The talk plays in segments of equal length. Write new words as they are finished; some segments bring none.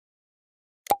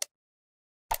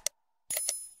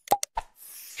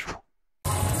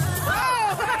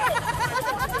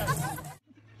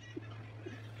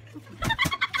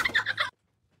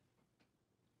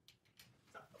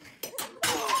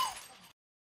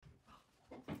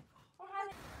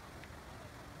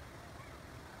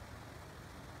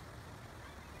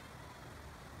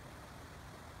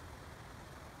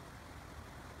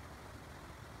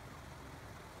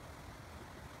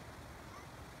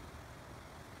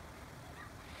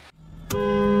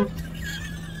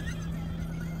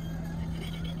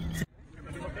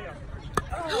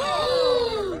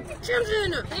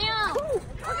Simpson! Damn!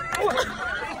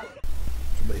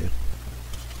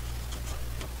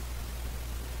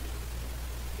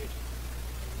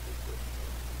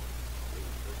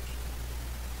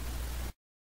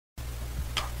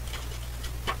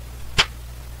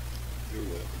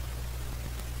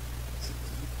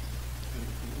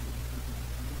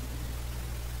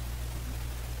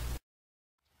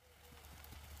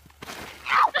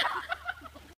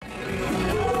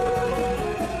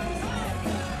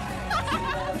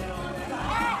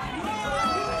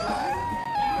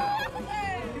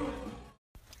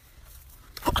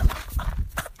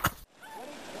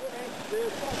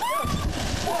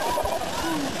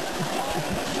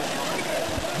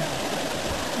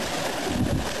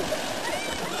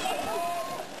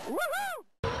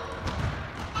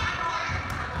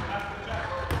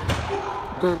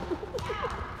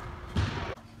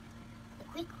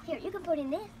 Here, you can put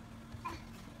in this.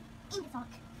 In the sock.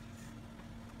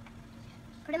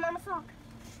 Put them on the sock.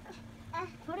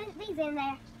 Put these in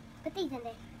there. Put these in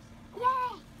there.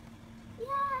 Yay!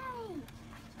 Yay!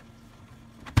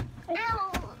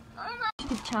 Ow!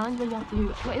 It's a challenge where you have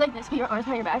to wait like this, put your arms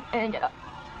behind your back, and get up.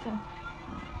 So.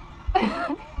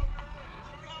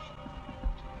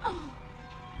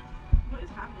 What is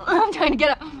happening? I'm trying to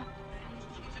get up.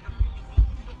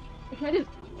 Can I just...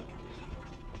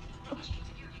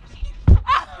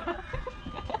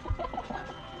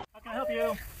 How can I help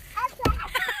you?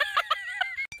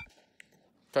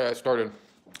 Okay, I started.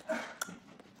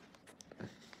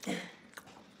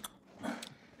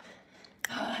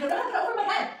 Over my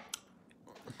head.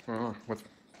 With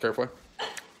carefully.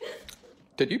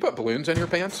 Did you put balloons in your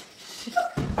pants? Wait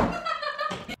a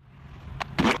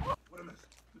minute.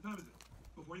 What time is it?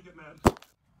 Before you get mad.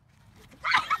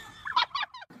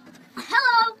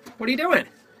 Hello! What are you doing?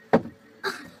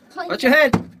 Watch your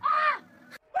head.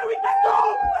 Let's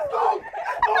go! Let's go!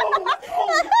 Let's go!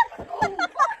 Let's go!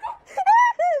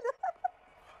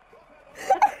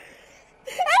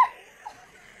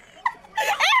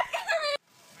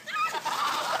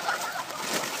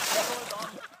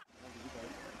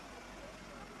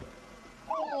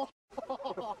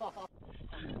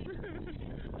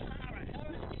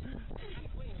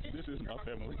 This is not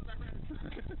family.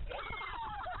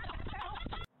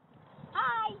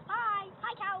 Hi! Hi!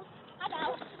 Hi, cows! Hi,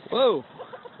 cows! Whoa.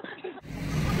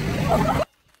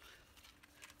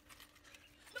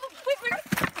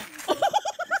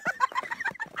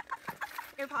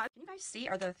 AirPods. Can you guys see?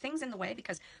 Are the things in the way?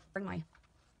 Because bring my.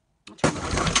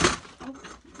 Oh.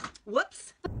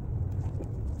 Whoops.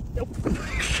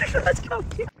 Let's go.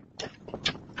 Just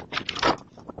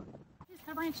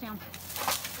cut a branch down.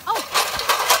 Oh!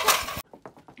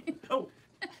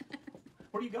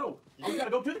 Where do you go? You gotta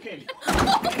go to the candy.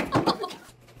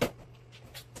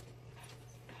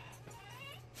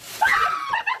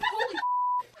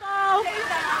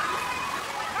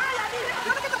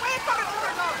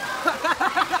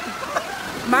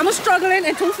 Mama's struggling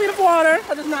in 2 feet of water,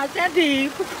 but it's not that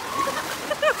deep.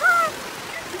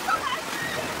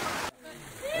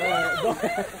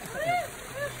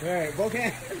 Alright, both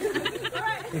hands.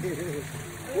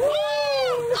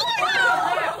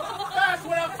 That's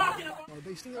what I'm talking about! Are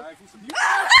they still? I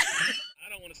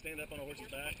don't want to stand up on a horse's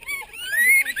back.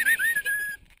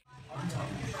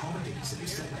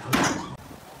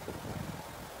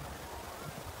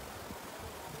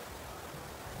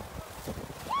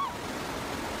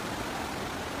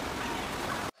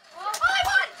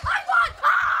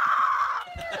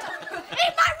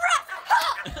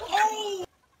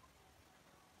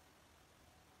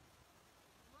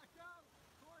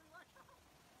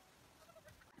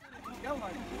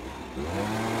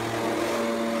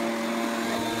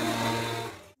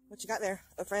 What you got there,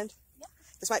 a friend? Yeah.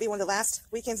 This might be one of the last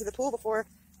weekends at the pool before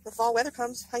the fall weather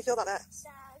comes. How you feel about that?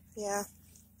 Sad. Yeah.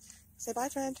 Say bye,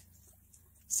 friend.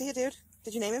 See you, dude.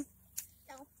 Did you name him?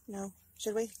 No. No.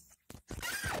 Should we?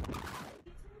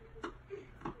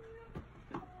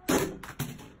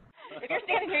 If you're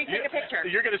standing here, you take a picture.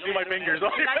 You're gonna see my fingers.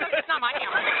 It's not my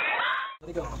camera. Let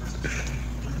it go.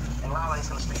 And Lala's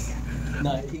gonna stay here.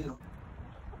 No, you.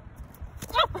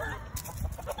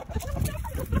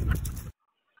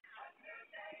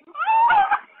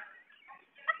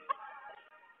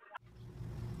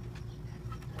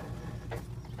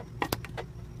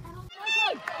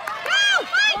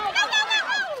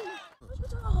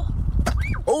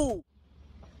 Oh!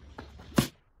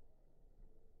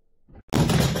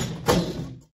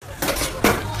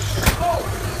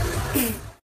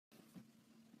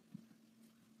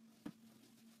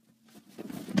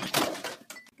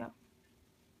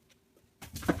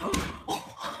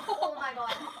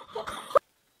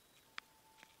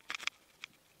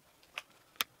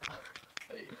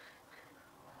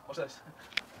 Watch this.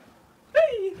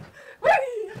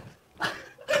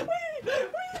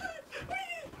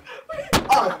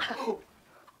 Oh!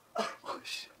 Oh,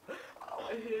 shit. Oh, my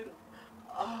head.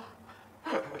 Oh.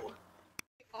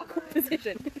 Awkward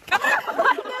position. What's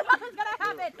gonna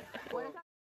happen?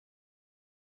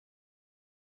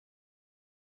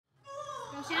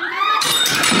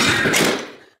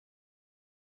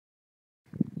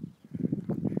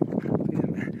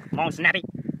 Come on, Snappy.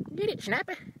 Get it,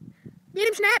 Snappy. Get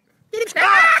him, Snap. Get him, Snap.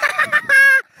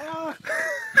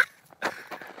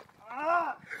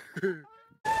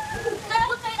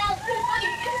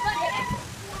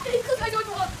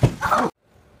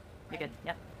 You're good.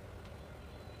 Yep.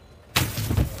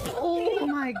 Oh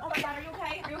my Oh my god, are you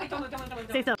okay? Are you okay?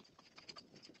 Don't. Say so.